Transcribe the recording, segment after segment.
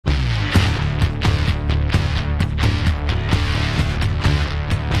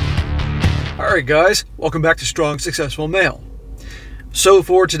Alright guys, welcome back to Strong Successful Male. So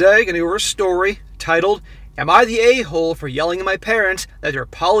for today, I'm going to go over a story titled, Am I the A-hole for yelling at my parents that their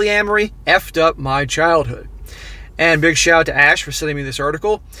polyamory effed up my childhood? And big shout out to Ash for sending me this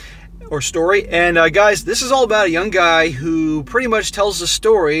article or story. And guys, this is all about a young guy who pretty much tells the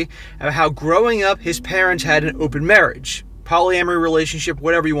story of how growing up his parents had an open marriage, polyamory relationship,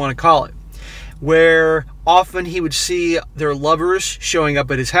 whatever you want to call it, where often he would see their lovers showing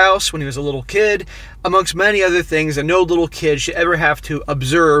up at his house when he was a little kid, amongst many other things that no little kid should ever have to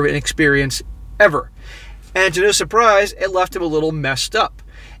observe and experience ever. And to no surprise, it left him a little messed up.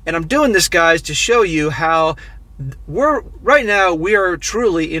 And I'm doing this, guys, to show you how right now we are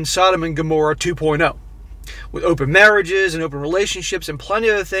truly in Sodom and Gomorrah 2.0. With open marriages and open relationships and plenty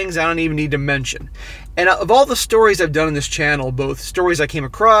of other things I don't even need to mention. And of all the stories I've done on this channel, both stories I came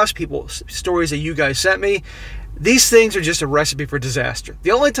across, stories that you guys sent me, these things are just a recipe for disaster.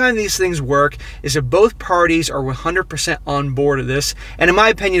 The only time these things work is if both parties are 100% on board of this, and in my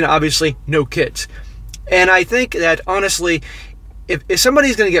opinion, obviously, no kids. And I think that, honestly, if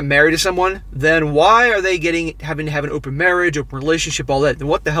somebody's going to get married to someone, then why are they having to have an open marriage, open relationship, all that? Then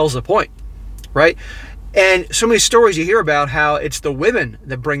what the hell's the point, right? And so many stories you hear about how it's the women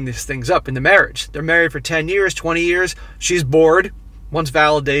that bring these things up in the marriage. They're married for 10 years, 20 years. She's bored, wants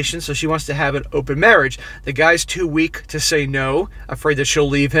validation, so she wants to have an open marriage. The guy's too weak to say no, afraid that she'll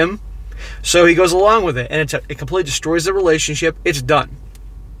leave him. So he goes along with it, and it completely destroys the relationship. It's done.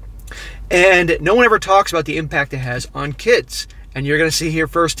 And no one ever talks about the impact it has on kids. And you're going to see here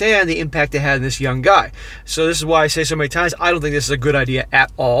firsthand the impact it had on this young guy. So this is why I say so many times, I don't think this is a good idea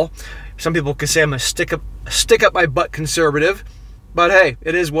at all. Some people can say I'm a stick up my butt conservative, but hey,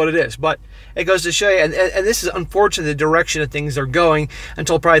 it is what it is. But it goes to show you, and this is unfortunately the direction that things are going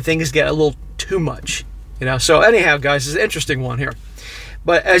until probably things get a little too much, you know. So anyhow, guys, it's an interesting one here.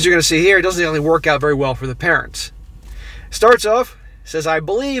 But as you're going to see here, it doesn't really work out very well for the parents. Starts off, says, I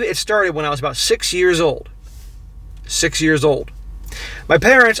believe it started when I was about 6 years old. 6 years old. My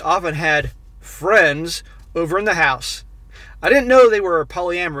parents often had friends over in the house. I didn't know they were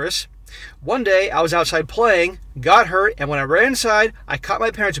polyamorous. One day, I was outside playing, got hurt, and when I ran inside, I caught my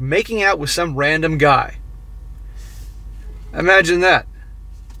parents making out with some random guy. Imagine that.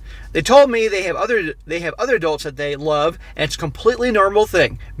 They told me they have other adults that they love, and it's a completely normal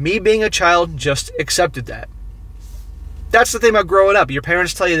thing. Me being a child just accepted that. That's the thing about growing up. Your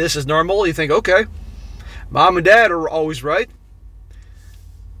parents tell you this is normal, you think, okay, mom and dad are always right.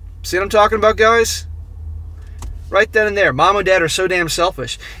 See what I'm talking about, guys? Right then and there. Mom and dad are so damn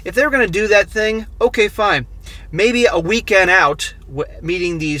selfish. If they're going to do that thing, okay, fine. Maybe a weekend out,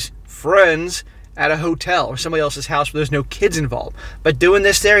 meeting these friends at a hotel or somebody else's house where there's no kids involved. But doing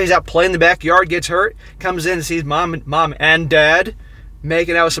this there, he's out playing in the backyard, gets hurt, comes in and sees mom and dad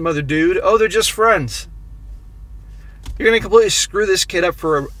making out with some other dude. Oh, they're just friends. You're going to completely screw this kid up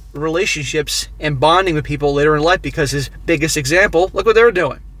for relationships and bonding with people later in life because his biggest example, look what they're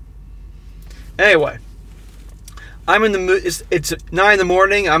doing. Anyway. I'm in the mood, it's 9 in the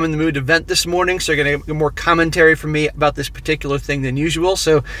morning, I'm in the mood to vent this morning, so you're going to get more commentary from me about this particular thing than usual,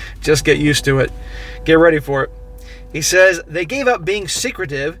 so just get used to it. Get ready for it. He says, they gave up being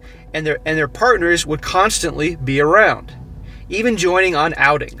secretive, and their partners would constantly be around, even joining on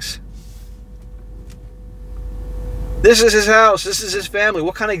outings. This is his house, this is his family.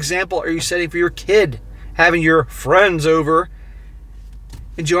 What kind of example are you setting for your kid? Having your friends over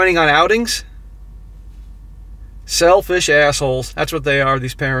and joining on outings? Selfish assholes. That's what they are,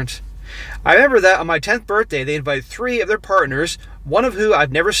 these parents. I remember that on my 10th birthday, they invited 3 of their partners, one of who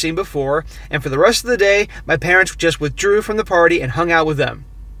I've never seen before, and for the rest of the day, my parents just withdrew from the party and hung out with them.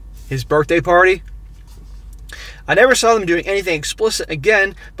 His birthday party? I never saw them doing anything explicit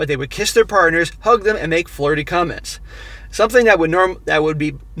again, but they would kiss their partners, hug them, and make flirty comments. Something that would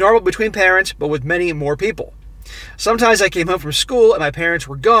be normal between parents, but with many more people. Sometimes I came home from school and my parents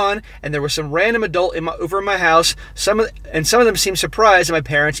were gone and there was some random adult over in my house. Some of them seemed surprised that my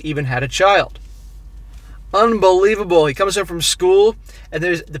parents even had a child. Unbelievable. He comes home from school and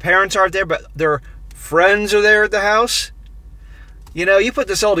the parents aren't there, but their friends are there at the house. You know, you put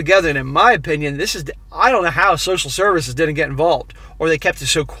this all together and in my opinion, I don't know how social services didn't get involved or they kept it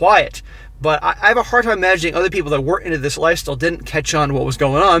so quiet. But I have a hard time imagining other people that weren't into this lifestyle didn't catch on to what was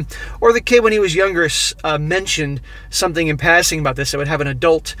going on. Or the kid, when he was younger, mentioned something in passing about this that would have an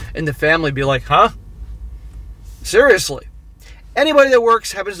adult in the family be like, huh? Seriously. Anybody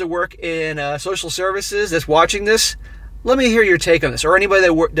that happens to work in social services that's watching this, let me hear your take on this. Or anybody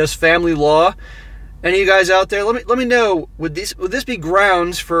that does family law, any of you guys out there, let me know, would this be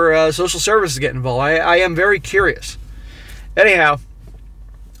grounds for social services to get involved? I am very curious. Anyhow.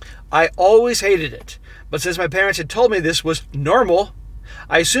 I always hated it, but since my parents had told me this was normal,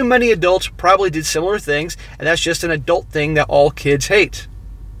 I assume many adults probably did similar things, and that's just an adult thing that all kids hate.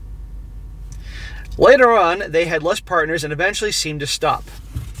 Later on, they had less partners and eventually seemed to stop.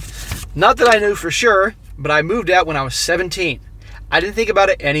 Not that I knew for sure, but I moved out when I was 17. I didn't think about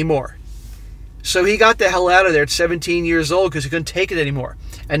it anymore. So he got the hell out of there at 17 years old because he couldn't take it anymore.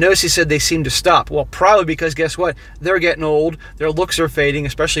 And notice he said they seemed to stop. Well, probably because guess what? They're getting old. Their looks are fading,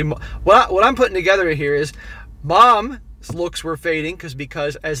 especially... What I'm putting together here is Mom's looks were fading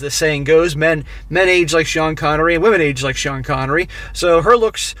because as the saying goes, men age like Sean Connery and women age like Sean Connery. So her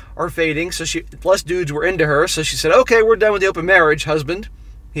looks are fading, so less dudes were into her. So she said, okay, we're done with the open marriage, husband.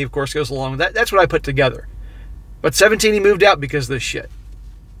 He, of course, goes along with that. That's what I put together. But 17, he moved out because of this shit.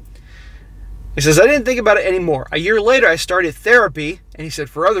 He says, I didn't think about it anymore. A year later, I started therapy, and he said,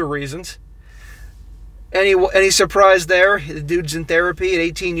 for other reasons. Any surprise there? The dude's in therapy at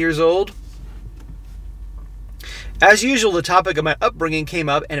 18 years old. As usual, the topic of my upbringing came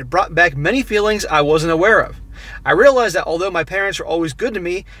up, and it brought back many feelings I wasn't aware of. I realized that although my parents were always good to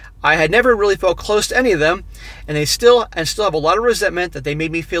me, I had never really felt close to any of them, and they still have a lot of resentment that they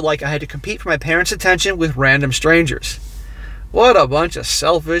made me feel like I had to compete for my parents' attention with random strangers. What a bunch of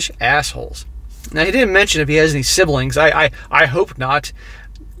selfish assholes. Now, he didn't mention if he has any siblings. I hope not.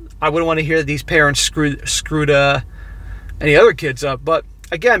 I wouldn't want to hear that these parents screwed any other kids up. But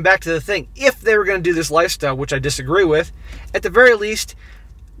again, back to the thing. If they were going to do this lifestyle, which I disagree with, at the very least,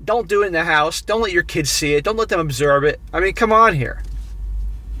 don't do it in the house. Don't let your kids see it. Don't let them observe it. I mean, come on here.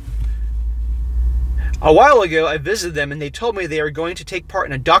 A while ago, I visited them, and they told me they are going to take part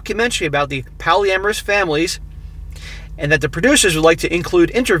in a documentary about the polyamorous families, and that the producers would like to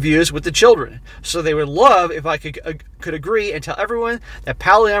include interviews with the children. So they would love if I could agree and tell everyone that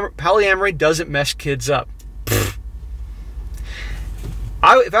polyamory doesn't mess kids up.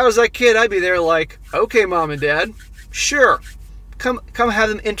 If I was that kid, I'd be there like, okay, Mom and Dad, sure. Come have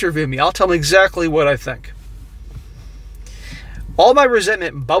them interview me. I'll tell them exactly what I think. All my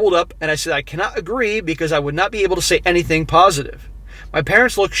resentment bubbled up, and I said I cannot agree because I would not be able to say anything positive. My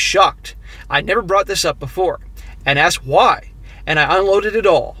parents looked shocked. I never brought this up before, and asked why, and I unloaded it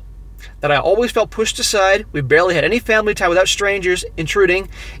all. That I always felt pushed aside. We barely had any family time without strangers intruding.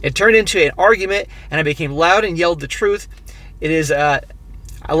 It turned into an argument, and I became loud and yelled the truth.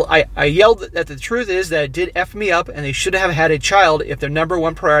 I yelled that the truth is that it did F me up, and they should have had a child if their number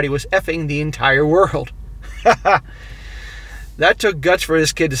one priority was effing the entire world. That took guts for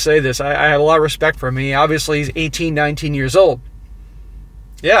this kid to say this. I have a lot of respect for him. Obviously, he's 18, 19 years old.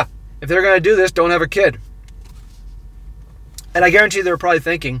 Yeah, if they're going to do this, don't have a kid. And I guarantee they're probably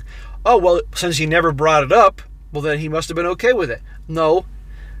thinking, oh, well, since he never brought it up, well, then he must have been okay with it. No,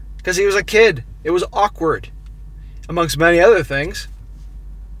 because he was a kid. It was awkward, amongst many other things.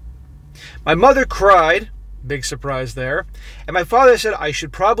 My mother cried, big surprise there, and my father said I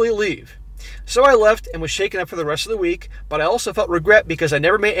should probably leave. So I left and was shaken up for the rest of the week, but I also felt regret because I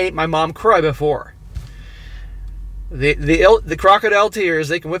never made my mom cry before. The crocodile tears,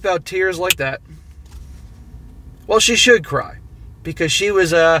 they can whip out tears like that. Well, she should cry, because she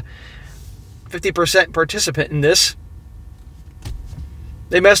was a 50% participant in this.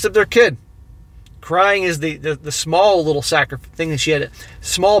 They messed up their kid. Crying is the small little thing that she had,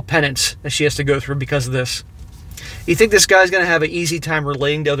 small penance that she has to go through because of this. You think this guy's going to have an easy time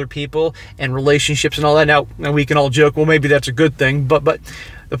relating to other people and relationships and all that? Now we can all joke, well, maybe that's a good thing, but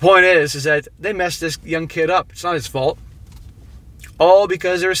the point is that they messed this young kid up. It's not his fault. All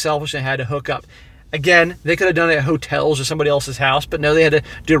because they were selfish and had to hook up. Again, they could have done it at hotels or somebody else's house, but no, they had to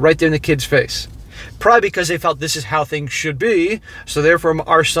do it right there in the kid's face. Probably because they felt this is how things should be, so therefore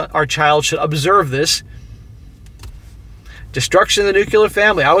our child should observe this. Destruction of the nuclear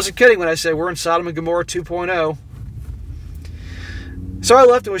family. I wasn't kidding when I said we're in Sodom and Gomorrah 2.0. So I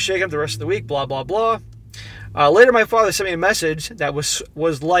left and was shaken up the rest of the week, blah, blah, blah. Later, my father sent me a message that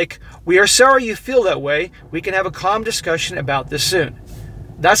was like, we are sorry you feel that way. We can have a calm discussion about this soon.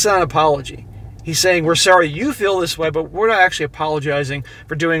 That's not an apology. He's saying, we're sorry you feel this way, but we're not actually apologizing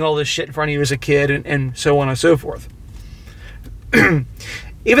for doing all this shit in front of you as a kid and so on and so forth. Even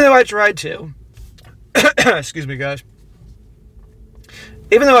though I tried to, excuse me, guys.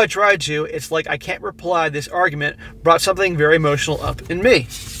 Even though I tried to, it's like I can't reply. This argument brought something very emotional up in me.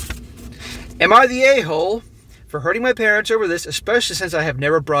 Am I the a-hole for hurting my parents over this, especially since I have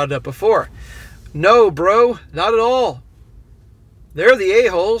never brought it up before? No, bro, not at all. They're the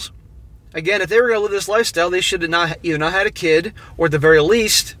a-holes. Again, if they were going to live this lifestyle, they should have either not had a kid, or at the very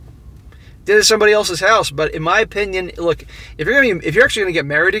least, did it at somebody else's house. But in my opinion, look, if you're actually going to get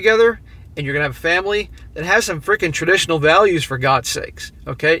married together, and you're going to have a family that has some freaking traditional values, for God's sakes,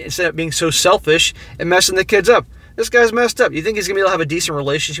 okay? Instead of being so selfish and messing the kids up. This guy's messed up. You think he's going to be able to have a decent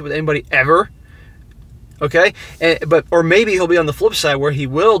relationship with anybody ever? Okay? Or maybe he'll be on the flip side where he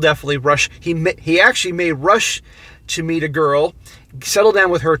will definitely rush. He actually may rush to meet a girl, settle down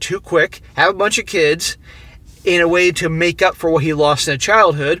with her too quick, have a bunch of kids in a way to make up for what he lost in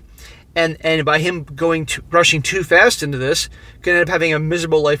childhood. And by him rushing too fast into this, can end up having a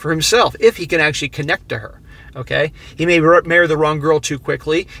miserable life for himself if he can actually connect to her. Okay? He may marry the wrong girl too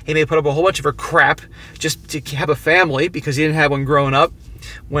quickly. He may put up a whole bunch of her crap just to have a family because he didn't have one growing up.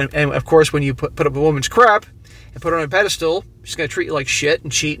 And of course, when you put up a woman's crap and put her on a pedestal, she's going to treat you like shit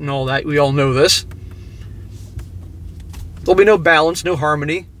and cheat and all that. We all know this. There'll be no balance, no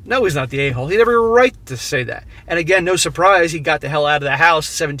harmony. No, he's not the a-hole. He had every right to say that. And again, no surprise, he got the hell out of the house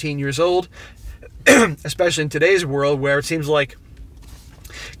at 17 years old, especially in today's world where it seems like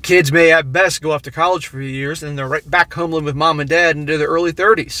kids may at best go off to college for a few years and then they're right back home living with mom and dad into their early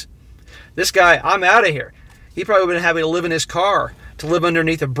 30s. This guy, I'm out of here. He probably would have been having to live in his car, to live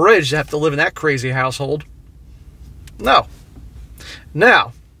underneath a bridge, to have to live in that crazy household. No.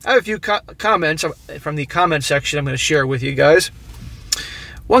 Now, I have a few comments from the comment section I'm going to share with you guys.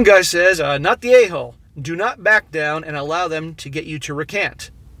 One guy says, not the a-hole. Do not back down and allow them to get you to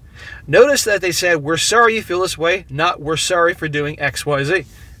recant. Notice that they said, we're sorry you feel this way, not we're sorry for doing XYZ.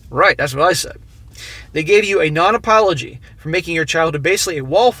 Right, that's what I said. They gave you a non-apology for making your childhood basically a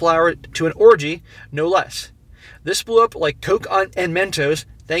wallflower to an orgy, no less. This blew up like Coke and Mentos.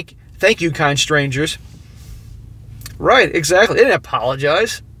 Thank you, kind strangers. Right, exactly. They didn't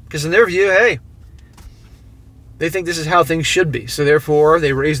apologize because in their view, hey, they think this is how things should be. So therefore,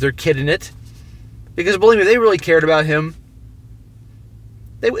 they raised their kid in it. Because believe me, they really cared about him.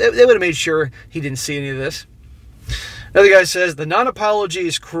 They would have made sure he didn't see any of this. Another guy says, the non-apology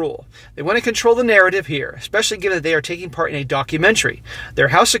is cruel. They want to control the narrative here, especially given that they are taking part in a documentary. Their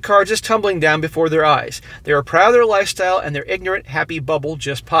house of cards is tumbling down before their eyes. They are proud of their lifestyle, and their ignorant, happy bubble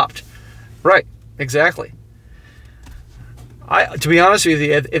just popped. Right, exactly. To be honest with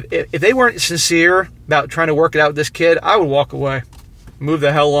you, if they weren't sincere about trying to work it out with this kid, I would walk away. Move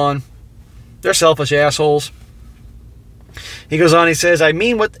the hell on. They're selfish assholes. He goes on, he says, I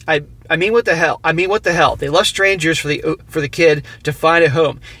mean what the hell? They left strangers for the kid to find a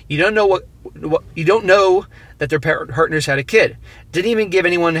home. You don't know that their partners had a kid. Didn't even give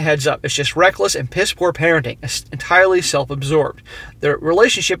anyone a heads up. It's just reckless and piss poor parenting. It's entirely self-absorbed. Their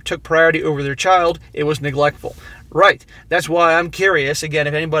relationship took priority over their child. It was neglectful. Right. That's why I'm curious, again,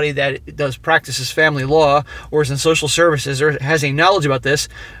 if anybody that practices family law or is in social services or has any knowledge about this,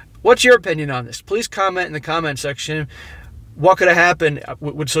 what's your opinion on this? Please comment in the comment section. What could have happened?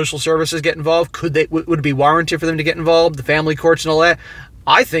 Would social services get involved? Would it be warranted for them to get involved? The family courts and all that?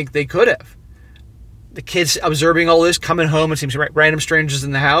 I think they could have. The kids observing all this, coming home and seeing random strangers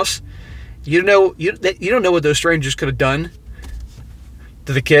in the house. You don't know what those strangers could have done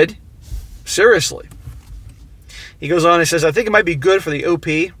to the kid. Seriously. He goes on and says, I think it might be good for the OP,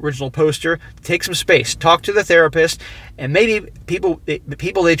 original poster, to take some space, talk to the therapist, and maybe the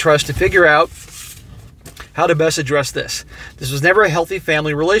people they trust to figure out how to best address this. This was never a healthy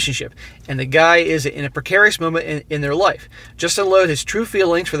family relationship, and the guy is in a precarious moment in their life. Just unload his true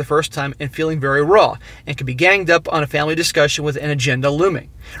feelings for the first time and feeling very raw, and could be ganged up on a family discussion with an agenda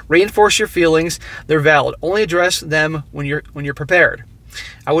looming. Reinforce your feelings. They're valid. Only address them when you're prepared.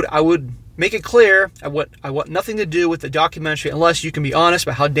 I would make it clear I want nothing to do with the documentary unless you can be honest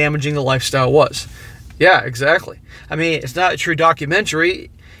about how damaging the lifestyle was. Yeah, exactly. I mean, it's not a true documentary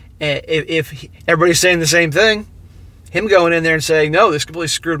if everybody's saying the same thing. Him going in there and saying, no, this completely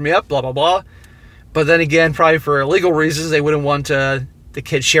screwed me up, blah, blah, blah. But then again, probably for legal reasons, they wouldn't want the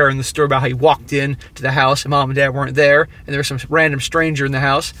kid sharing the story about how he walked in to the house and mom and dad weren't there and there was some random stranger in the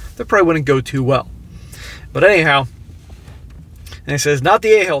house. That probably wouldn't go too well. But anyhow, and he says, not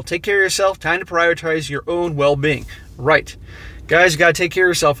the a-hole. Take care of yourself. Time to prioritize your own well-being. Right. Guys, you got to take care of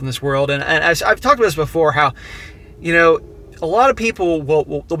yourself in this world. And as I've talked about this before, how, a lot of people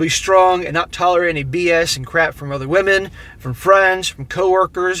they'll be strong and not tolerate any BS and crap from other women, from friends, from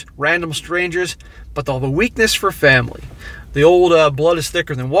coworkers, random strangers, but they'll have a weakness for family. The old blood is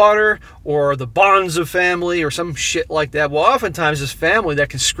thicker than water, or the bonds of family, or some shit like that. Well, oftentimes it's family that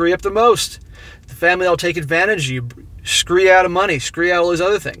can screw you up the most. The family that'll take advantage of you, screw you out of money, screw you out of all those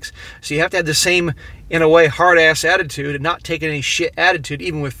other things. So you have to have the same, in a way, hard-ass attitude and not taking any shit attitude,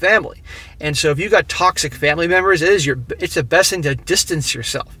 even with family. And so if you've got toxic family members, it's the best thing to distance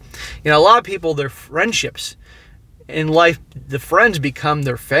yourself. A lot of people, their friendships in life, the friends become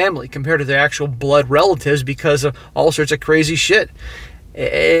their family compared to their actual blood relatives because of all sorts of crazy shit.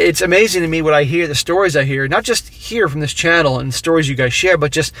 It's amazing to me what I hear, the stories I hear, not just here from this channel and the stories you guys share,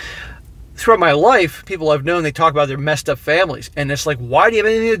 but just throughout my life, people I've known, they talk about their messed up families. And it's like, why do you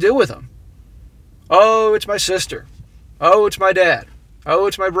have anything to do with them? Oh, it's my sister. Oh, it's my dad. Oh,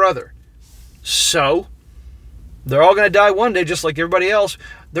 it's my brother. So, they're all going to die one day just like everybody else.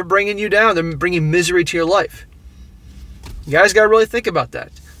 They're bringing you down. They're bringing misery to your life. You guys got to really think about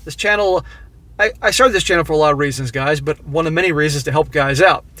that. This channel, I started this channel for a lot of reasons, guys, but one of many reasons to help guys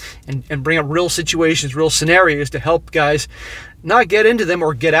out and bring up real situations, real scenarios to help guys not get into them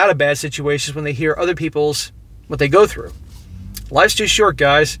or get out of bad situations when they hear other people's, what they go through. Life's too short,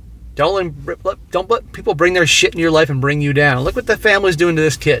 guys. Don't let people bring their shit in your life and bring you down. Look what the family's doing to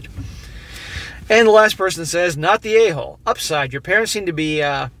this kid. And the last person says, not the a-hole. Upside, your parents seem to be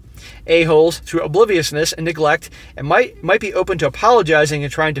a-holes through obliviousness and neglect and might be open to apologizing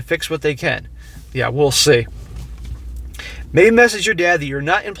and trying to fix what they can. Yeah, we'll see. Maybe message your dad that you're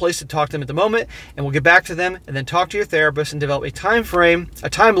not in place to talk to them at the moment, and we'll get back to them, and then talk to your therapist and develop a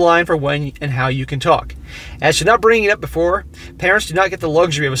timeline for when and how you can talk. As to not bringing it up before, parents do not get the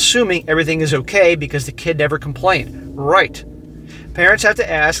luxury of assuming everything is okay because the kid never complained. Right. Parents have to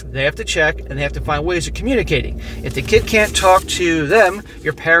ask, they have to check, and they have to find ways of communicating. If the kid can't talk to them,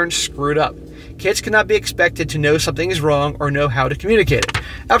 your parents screwed up. Kids cannot be expected to know something is wrong or know how to communicate it.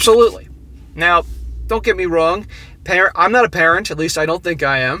 Absolutely. Now, don't get me wrong. I'm not a parent, at least I don't think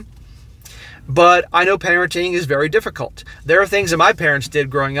I am. But I know parenting is very difficult. There are things that my parents did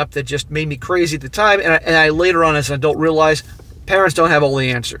growing up that just made me crazy at the time, and I later on as an adult realized parents don't have all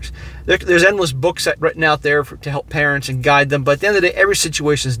the answers. There's endless books written out there to help parents and guide them, but at the end of the day, every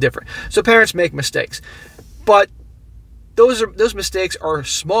situation is different. So parents make mistakes. But those mistakes are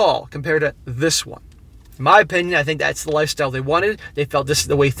small compared to this one. In my opinion, I think that's the lifestyle they wanted. They felt this is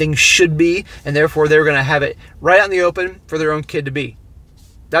the way things should be, and therefore they were going to have it right out in the open for their own kid to be.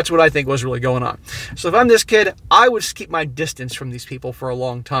 That's what I think was really going on. So if I'm this kid, I would keep my distance from these people for a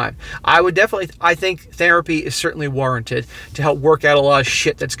long time. I think therapy is certainly warranted to help work out a lot of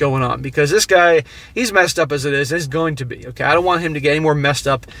shit that's going on. Because this guy, he's messed up as it is, and he's going to be, okay? I don't want him to get any more messed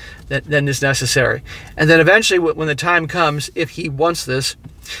up than is necessary. And then eventually, when the time comes, if he wants this,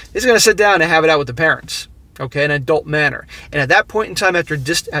 he's going to sit down and have it out with the parents. Okay, in an adult manner. And at that point in time, after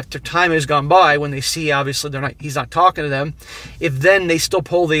time has gone by, when they see obviously he's not talking to them, if then they still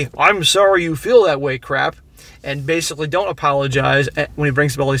pull the "I'm sorry you feel that way" crap, and basically don't apologize when he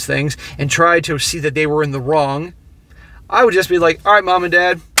brings up all these things and try to see that they were in the wrong, I would just be like, all right, Mom and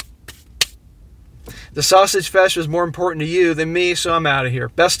Dad, the sausage fest was more important to you than me, so I'm out of here.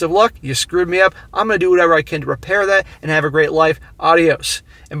 Best of luck. You screwed me up. I'm going to do whatever I can to repair that and have a great life. Adios.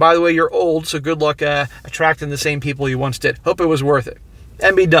 And by the way, you're old, so good luck attracting the same people you once did. Hope it was worth it.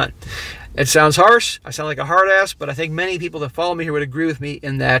 And be done. It sounds harsh. I sound like a hard ass, but I think many people that follow me here would agree with me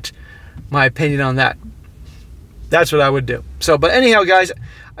in that, my opinion on that. That's what I would do. So, but anyhow, guys,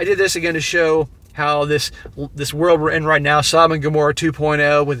 I did this again to show how this world we're in right now, Sodom and Gomorrah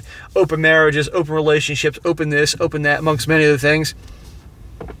 2.0, with open marriages, open relationships, open this, open that, amongst many other things.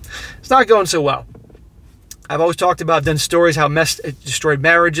 It's not going so well. I've always talked about, done stories how it destroyed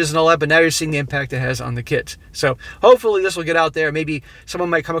marriages and all that, but now you're seeing the impact it has on the kids. So hopefully this will get out there. Maybe someone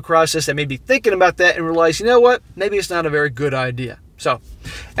might come across this that may be thinking about that and realize, you know what, maybe it's not a very good idea. So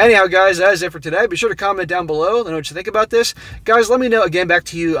anyhow, guys, that is it for today. Be sure to comment down below. Let me know what you think about this. Guys, let me know, again, back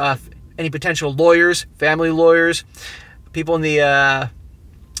to you, any potential lawyers, family lawyers, people in the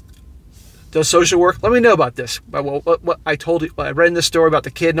social work. Let me know about this. What I told you, what I read in this story about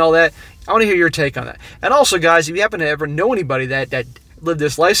the kid and all that. I want to hear your take on that. And also, guys, if you happen to ever know anybody that lived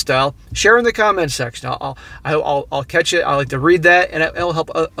this lifestyle, share in the comment section. I'll catch it. I like to read that, and it'll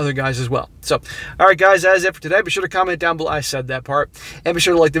help other guys as well. So, all right, guys, that is it for today. Be sure to comment down below. I said that part. And be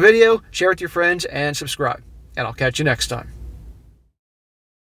sure to like the video, share it with your friends, and subscribe. And I'll catch you next time.